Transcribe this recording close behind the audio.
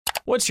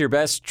What's your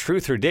best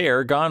truth or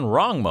dare gone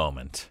wrong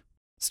moment?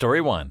 Story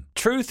 1.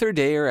 Truth or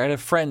dare at a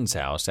friend's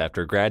house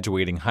after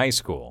graduating high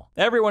school.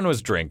 Everyone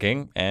was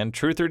drinking, and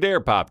truth or dare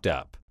popped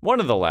up. One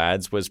of the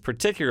lads was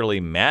particularly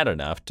mad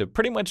enough to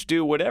pretty much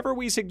do whatever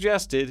we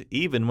suggested,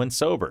 even when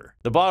sober.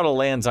 The bottle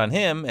lands on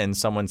him, and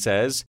someone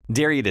says,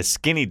 "Dare you to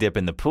skinny dip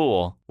in the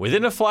pool."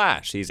 Within a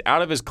flash, he's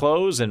out of his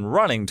clothes and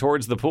running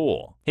towards the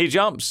pool. He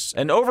jumps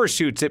and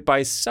overshoots it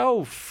by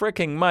so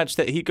fricking much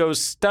that he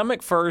goes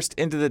stomach first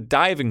into the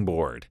diving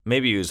board.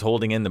 Maybe he was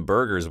holding in the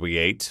burgers we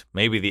ate,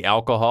 maybe the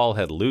alcohol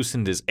had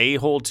loosened his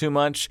a-hole too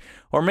much,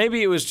 or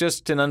maybe it was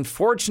just an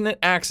unfortunate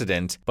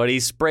accident, but he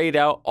sprayed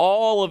out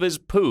all of his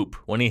poop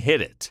when he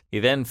hit it. He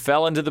then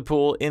fell into the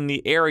pool in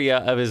the area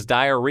of his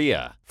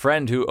diarrhea.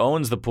 Friend who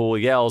owns the pool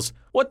yells,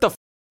 "What the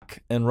f***?"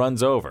 and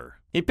runs over.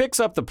 He picks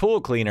up the pool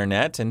cleaner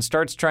net and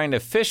starts trying to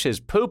fish his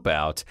poop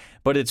out,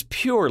 but it's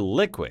pure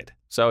liquid.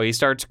 So he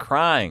starts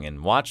crying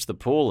and watches the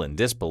pool in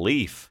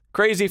disbelief.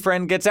 Crazy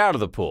friend gets out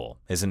of the pool.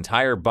 His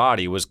entire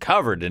body was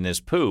covered in his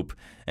poop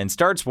and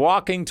starts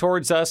walking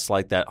towards us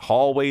like that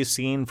hallway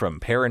scene from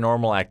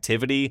Paranormal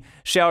Activity,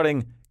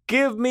 shouting,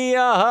 "Give me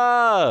a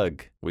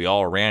hug!" We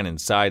all ran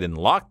inside and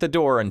locked the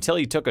door until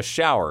he took a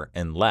shower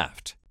and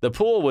left. The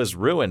pool was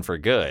ruined for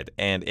good,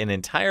 and an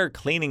entire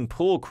cleaning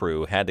pool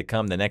crew had to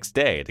come the next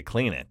day to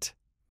clean it.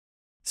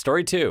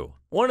 Story 2.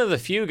 One of the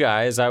few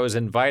guys I was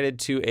invited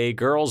to a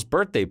girl's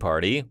birthday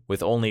party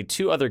with only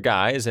 2 other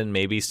guys and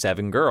maybe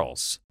 7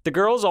 girls. The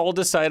girls all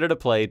decided to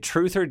play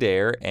Truth or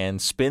Dare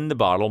and Spin the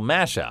Bottle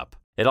mashup.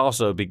 It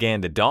also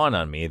began to dawn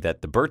on me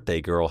that the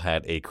birthday girl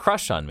had a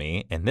crush on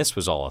me, and this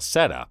was all a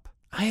setup.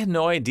 I had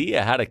no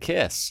idea how to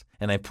kiss,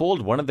 and I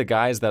pulled one of the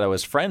guys that I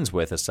was friends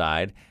with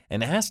aside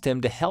and asked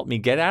him to help me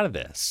get out of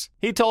this.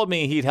 He told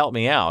me he'd help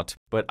me out,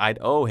 but I'd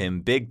owe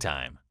him big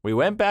time. We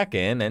went back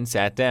in and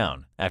sat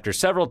down. After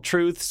several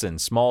truths and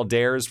small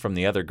dares from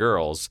the other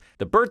girls,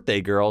 the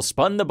birthday girl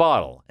spun the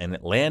bottle and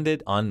it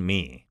landed on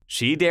me.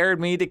 She dared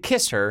me to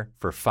kiss her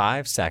for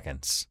 5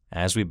 seconds.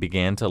 As we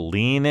began to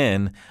lean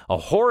in, a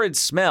horrid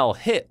smell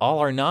hit all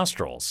our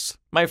nostrils.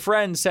 My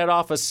friend set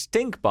off a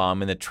stink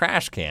bomb in the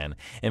trash can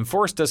and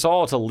forced us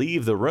all to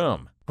leave the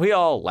room. We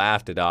all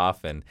laughed it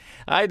off, and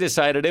I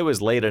decided it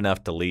was late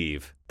enough to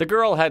leave. The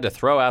girl had to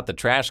throw out the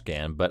trash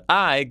can, but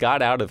I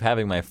got out of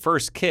having my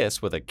first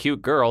kiss with a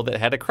cute girl that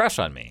had a crush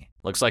on me.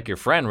 Looks like your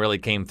friend really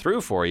came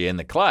through for you in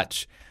the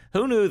clutch.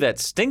 Who knew that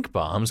stink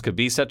bombs could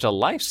be such a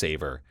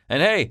lifesaver?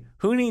 And hey,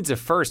 who needs a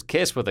first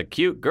kiss with a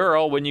cute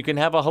girl when you can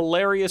have a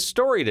hilarious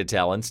story to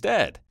tell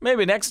instead?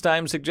 Maybe next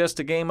time suggest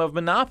a game of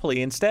Monopoly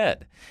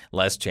instead.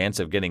 Less chance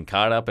of getting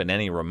caught up in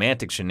any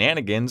romantic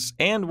shenanigans,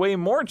 and way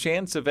more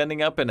chance of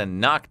ending up in a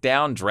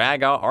knockdown,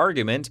 drag-out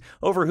argument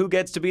over who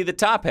gets to be the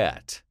top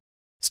hat.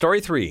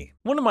 Story 3.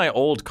 One of my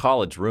old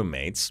college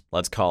roommates,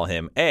 let's call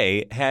him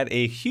A, had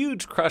a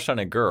huge crush on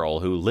a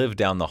girl who lived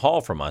down the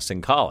hall from us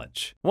in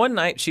college. One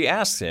night she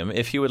asks him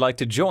if he would like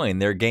to join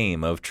their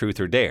game of Truth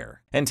or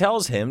Dare, and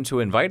tells him to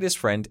invite his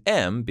friend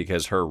M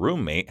because her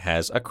roommate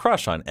has a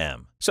crush on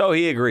M. So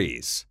he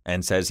agrees,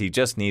 and says he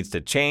just needs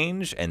to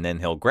change and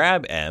then he'll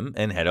grab M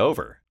and head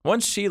over.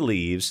 Once she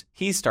leaves,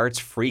 he starts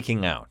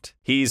freaking out.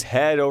 He's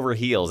head over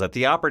heels at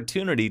the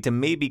opportunity to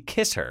maybe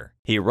kiss her.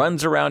 He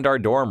runs around our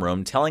dorm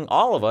room telling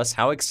all of us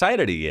how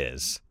excited he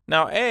is.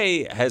 Now,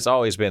 A has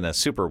always been a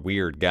super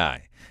weird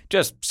guy,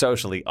 just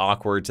socially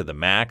awkward to the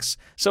max,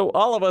 so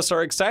all of us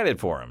are excited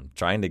for him,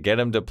 trying to get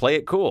him to play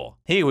it cool.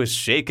 He was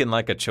shaking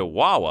like a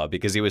chihuahua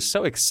because he was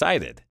so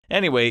excited.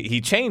 Anyway,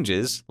 he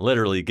changes,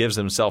 literally gives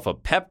himself a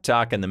pep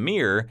talk in the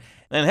mirror,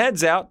 and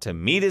heads out to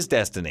meet his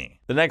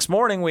destiny. The next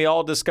morning, we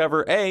all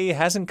discover A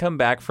hasn't come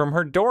back from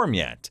her dorm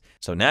yet,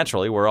 so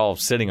naturally we're all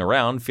sitting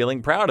around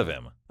feeling proud of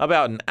him.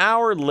 About an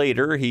hour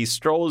later, he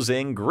strolls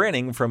in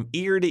grinning from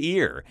ear to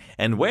ear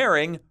and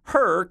wearing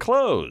her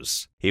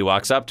clothes. He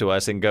walks up to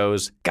us and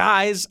goes,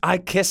 "Guys, I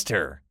kissed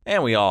her."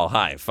 And we all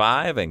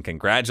high-five and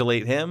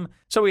congratulate him.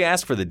 So we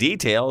ask for the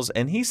details,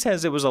 and he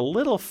says it was a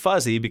little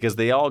fuzzy because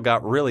they all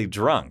got really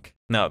drunk.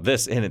 Now,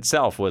 this in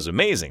itself was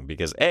amazing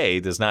because A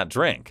does not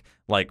drink,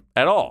 like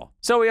at all.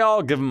 So we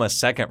all give him a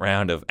second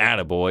round of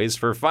attaboys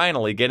for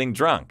finally getting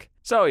drunk.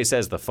 So he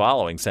says the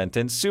following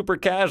sentence super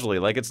casually,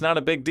 like it's not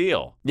a big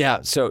deal. Yeah,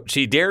 so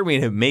she dared me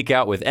to make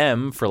out with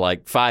M for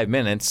like 5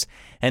 minutes,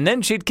 and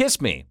then she'd kiss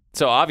me.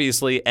 So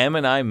obviously M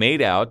and I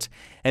made out,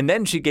 and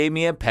then she gave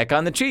me a peck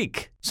on the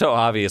cheek. So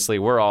obviously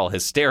we're all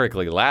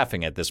hysterically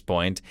laughing at this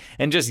point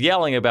and just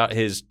yelling about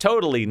his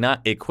totally not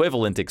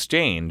equivalent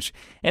exchange,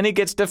 and he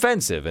gets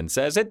defensive and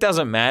says it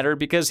doesn't matter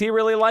because he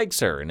really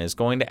likes her and is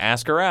going to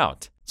ask her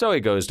out. So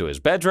he goes to his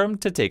bedroom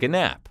to take a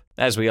nap.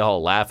 As we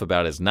all laugh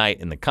about his night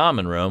in the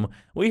common room,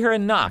 we hear a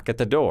knock at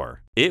the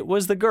door. It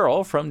was the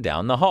girl from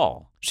down the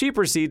hall. She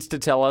proceeds to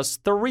tell us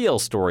the real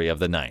story of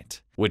the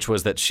night, which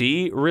was that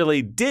she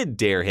really did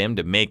dare him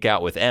to make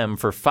out with M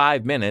for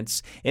 5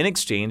 minutes in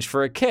exchange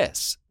for a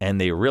kiss,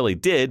 and they really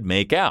did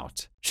make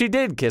out. She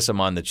did kiss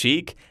him on the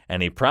cheek,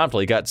 and he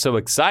promptly got so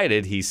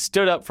excited he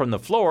stood up from the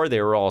floor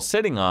they were all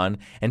sitting on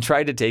and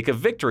tried to take a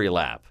victory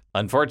lap.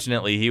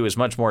 Unfortunately, he was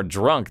much more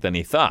drunk than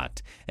he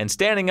thought, and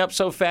standing up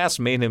so fast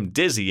made him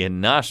dizzy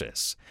and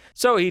nauseous.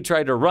 So he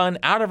tried to run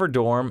out of her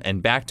dorm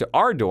and back to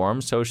our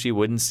dorm so she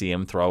wouldn't see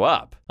him throw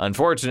up.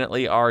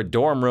 Unfortunately, our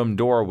dorm room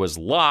door was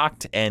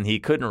locked and he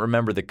couldn't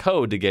remember the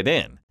code to get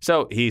in.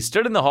 So he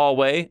stood in the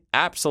hallway,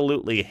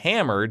 absolutely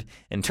hammered,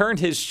 and turned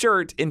his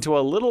shirt into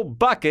a little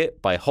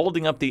bucket by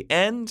holding up the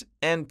end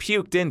and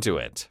puked into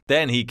it.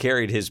 Then he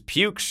carried his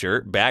puke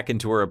shirt back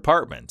into her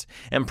apartment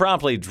and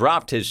promptly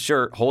dropped his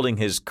shirt holding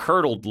his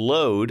curdled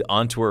load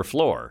onto her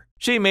floor.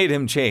 She made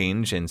him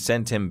change and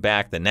sent him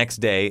back the next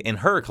day in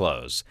her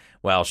clothes,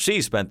 while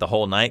she spent the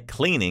whole night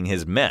cleaning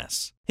his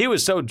mess. He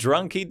was so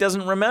drunk he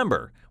doesn't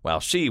remember, while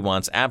she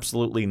wants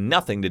absolutely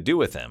nothing to do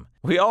with him.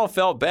 We all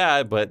felt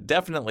bad, but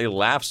definitely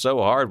laughed so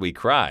hard we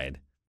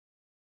cried.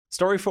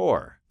 Story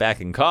 4. Back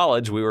in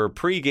college, we were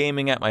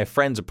pre-gaming at my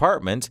friend's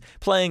apartment,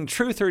 playing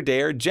Truth or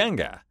Dare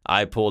Jenga.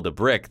 I pulled a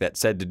brick that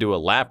said to do a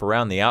lap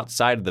around the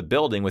outside of the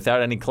building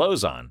without any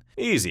clothes on.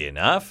 Easy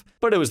enough,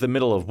 but it was the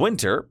middle of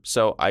winter,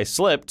 so I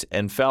slipped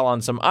and fell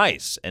on some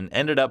ice and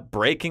ended up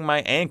breaking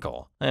my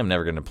ankle. I am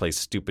never going to play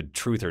stupid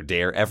Truth or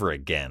Dare ever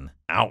again.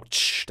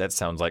 Ouch, that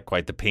sounds like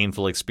quite the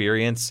painful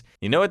experience.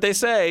 You know what they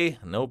say,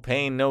 no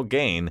pain, no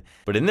gain.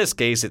 But in this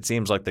case, it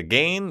seems like the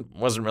gain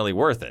wasn't really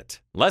worth it.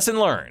 Lesson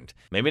learned.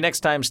 Maybe next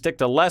time stick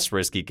to less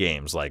risky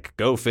games like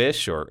Go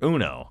Fish or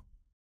Uno.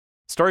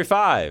 Story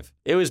 5.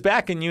 It was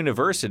back in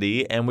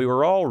university and we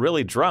were all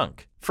really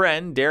drunk.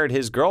 Friend dared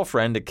his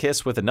girlfriend to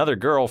kiss with another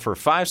girl for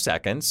 5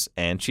 seconds,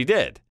 and she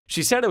did.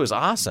 She said it was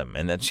awesome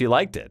and that she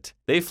liked it.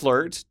 They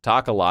flirt,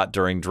 talk a lot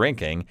during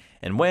drinking,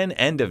 and when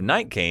end of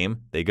night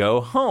came, they go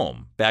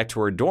home, back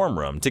to her dorm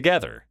room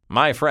together.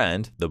 My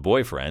friend, the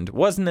boyfriend,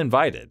 wasn't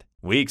invited.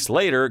 Weeks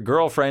later,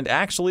 girlfriend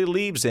actually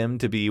leaves him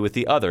to be with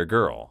the other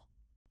girl.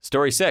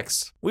 Story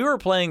 6. We were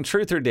playing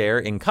Truth or Dare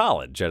in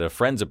college at a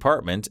friend's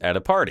apartment at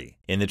a party.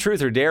 In the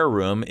Truth or Dare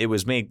room, it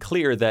was made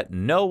clear that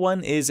no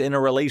one is in a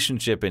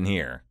relationship in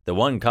here. The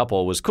one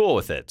couple was cool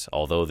with it,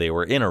 although they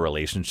were in a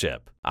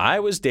relationship. I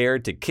was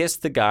dared to kiss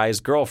the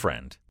guy's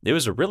girlfriend. It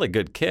was a really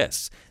good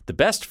kiss. The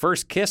best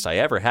first kiss I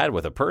ever had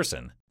with a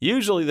person.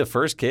 Usually the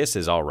first kiss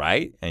is all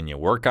right, and you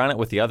work on it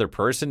with the other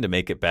person to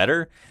make it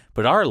better,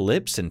 but our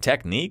lips and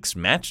techniques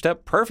matched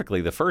up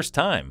perfectly the first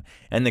time,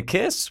 and the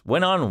kiss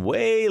went on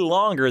way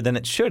longer than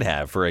it should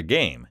have for a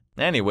game.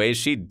 Anyways,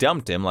 she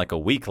dumped him like a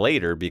week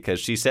later because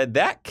she said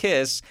that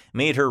kiss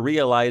made her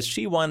realize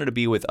she wanted to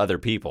be with other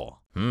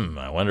people.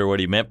 I wonder what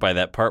he meant by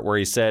that part where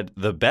he said,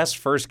 the best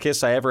first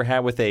kiss I ever had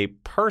with a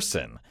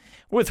person.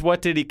 With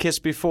what did he kiss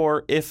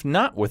before, if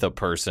not with a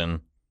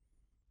person?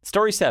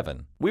 Story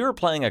 7. We were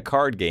playing a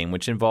card game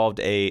which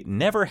involved a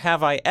Never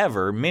Have I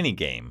Ever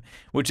minigame,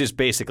 which is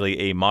basically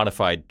a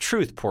modified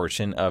truth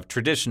portion of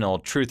traditional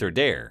Truth or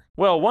Dare.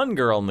 Well, one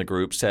girl in the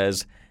group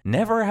says,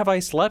 never have I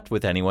slept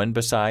with anyone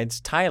besides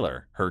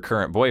Tyler, her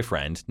current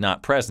boyfriend,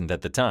 not present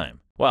at the time.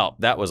 Well,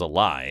 that was a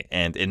lie,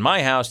 and in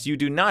my house, you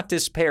do not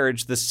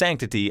disparage the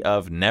sanctity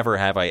of never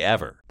have I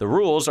ever. The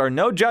rules are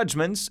no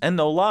judgments and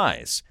no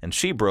lies, and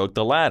she broke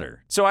the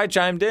latter. So I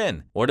chimed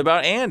in. What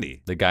about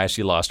Andy, the guy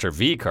she lost her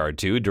V card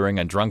to during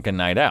a drunken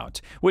night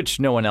out, which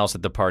no one else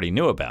at the party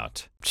knew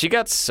about? She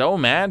got so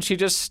mad she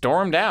just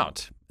stormed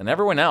out. And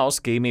everyone else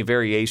gave me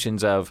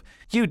variations of,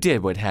 you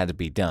did what had to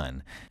be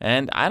done,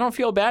 and I don't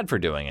feel bad for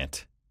doing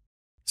it.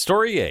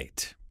 Story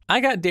 8. I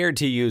got dared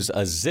to use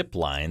a zip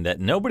line that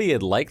nobody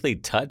had likely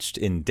touched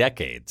in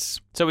decades.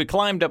 So we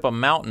climbed up a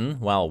mountain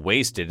while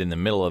wasted in the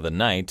middle of the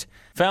night,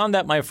 found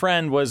that my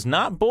friend was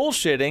not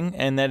bullshitting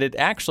and that it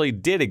actually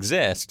did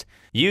exist,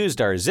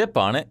 used our zip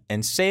on it,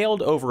 and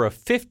sailed over a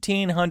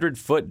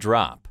 1,500-foot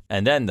drop.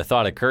 And then the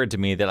thought occurred to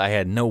me that I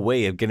had no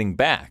way of getting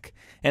back.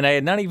 And I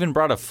had not even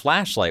brought a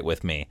flashlight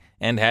with me,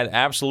 and had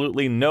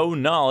absolutely no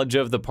knowledge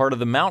of the part of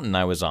the mountain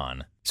I was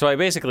on. So I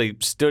basically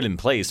stood in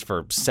place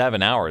for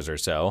 7 hours or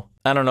so.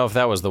 I don't know if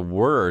that was the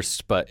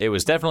worst, but it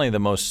was definitely the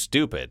most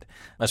stupid,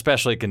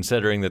 especially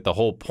considering that the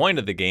whole point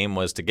of the game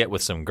was to get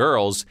with some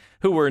girls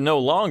who were no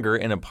longer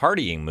in a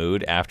partying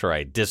mood after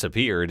I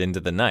disappeared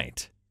into the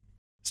night.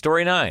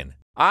 Story 9.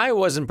 I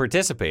wasn't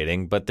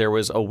participating, but there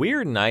was a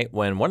weird night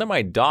when one of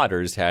my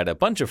daughters had a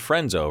bunch of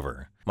friends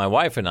over. My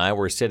wife and I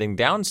were sitting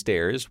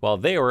downstairs while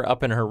they were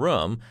up in her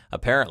room,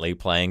 apparently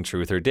playing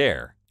Truth or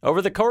Dare. Over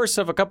the course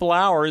of a couple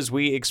hours,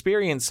 we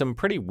experienced some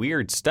pretty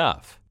weird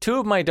stuff. Two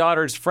of my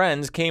daughter's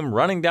friends came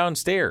running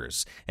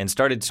downstairs and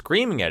started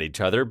screaming at each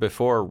other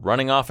before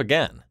running off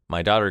again.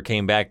 My daughter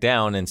came back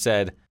down and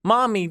said,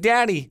 "Mommy,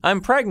 Daddy,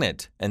 I'm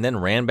pregnant," and then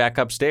ran back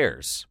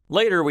upstairs.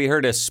 Later, we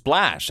heard a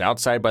splash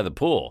outside by the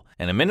pool,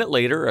 and a minute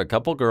later, a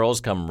couple girls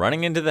come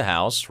running into the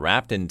house,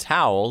 wrapped in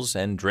towels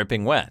and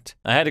dripping wet.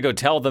 I had to go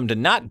tell them to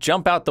not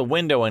jump out the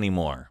window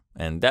anymore,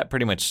 and that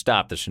pretty much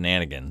stopped the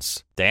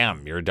shenanigans.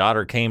 Damn, your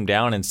daughter came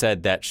down and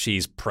said that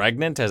she's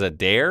pregnant as a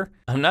dare?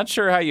 I'm not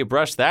sure how you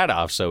brush that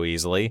off so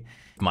easily.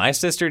 If my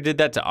sister did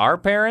that to our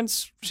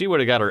parents, she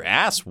would have got her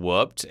ass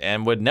whooped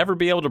and would never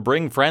be able to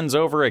bring friends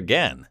over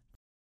again.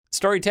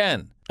 Story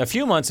 10. A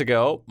few months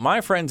ago,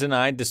 my friends and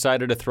I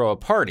decided to throw a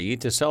party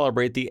to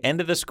celebrate the end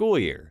of the school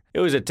year. It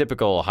was a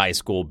typical high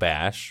school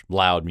bash,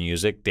 loud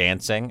music,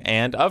 dancing,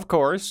 and, of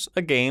course,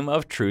 a game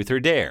of Truth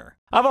or Dare.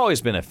 I've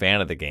always been a fan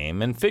of the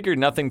game and figured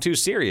nothing too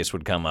serious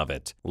would come of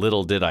it.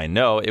 Little did I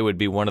know it would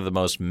be one of the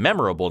most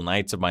memorable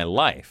nights of my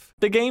life.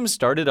 The game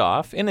started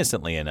off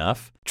innocently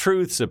enough.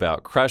 Truths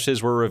about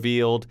crushes were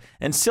revealed,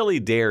 and silly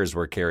dares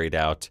were carried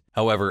out.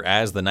 However,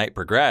 as the night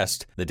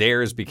progressed, the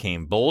dares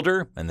became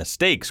bolder and the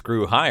stakes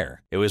grew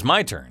higher. It was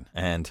my turn,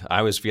 and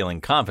I was feeling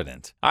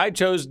confident. I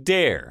chose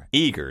Dare,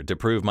 eager to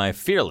prove my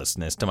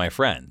fearlessness to my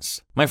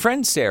friends. My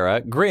friend Sarah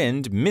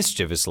grinned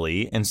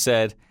mischievously and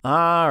said,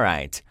 "All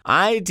right,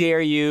 I dare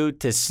you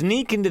to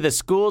sneak into the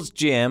school's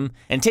gym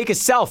and take a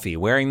selfie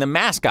wearing the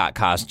mascot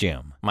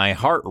costume." My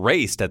heart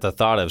raced at the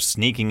thought of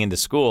sneaking into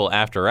school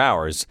after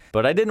hours,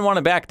 but I didn't want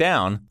to back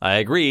down. I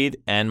agreed,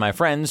 and my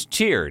friends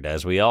cheered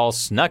as we all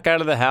snuck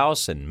out of the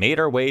house and made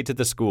our way to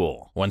the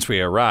school. Once we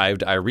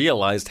arrived, I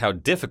realized how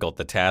difficult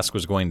the task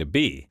was going to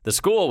be. The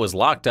school was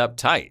locked up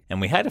tight, and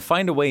we had to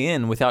find a way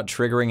in without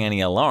triggering any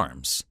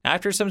alarms.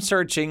 After some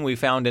searching, we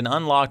found an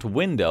unlocked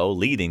window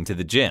leading to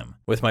the gym.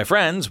 With my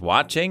friends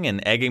watching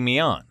and egging me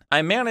on,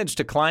 I managed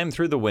to climb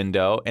through the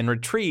window and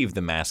retrieve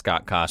the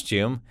mascot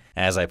costume.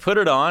 As I put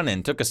it on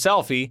and took a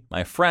selfie,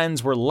 my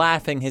friends were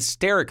laughing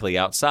hysterically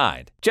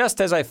outside.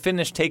 Just as I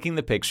finished taking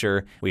the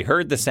picture, we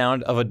heard the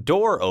sound of a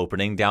door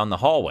opening down the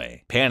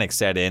hallway. Panic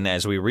set in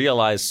as we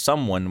realized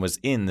someone was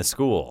in the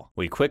school.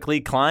 We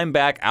quickly climbed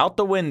back out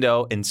the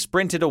window and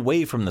sprinted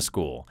away from the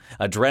school,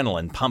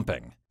 adrenaline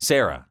pumping.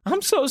 Sarah: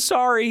 "I'm so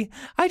sorry.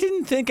 I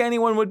didn't think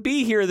anyone would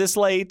be here this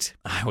late."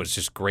 I was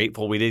just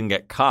grateful we didn't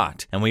get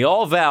caught, and we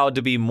all vowed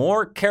to be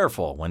more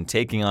careful when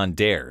taking on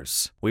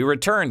dares. We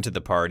returned to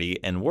the party,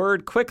 and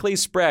word quickly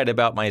spread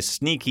about my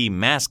sneaky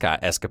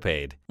mascot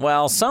escapade.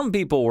 While some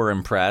people were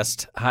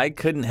impressed, I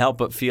couldn't help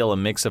but feel a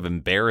mix of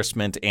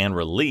embarrassment and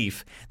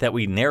relief that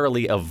we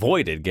narrowly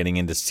avoided getting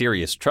into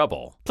serious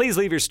trouble. Please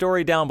leave your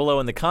story down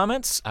below in the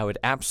comments. I would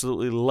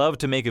absolutely love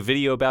to make a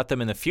video about them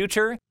in the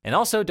future. And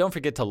also, don't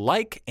forget to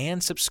like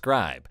and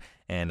subscribe.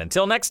 And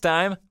until next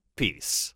time, peace.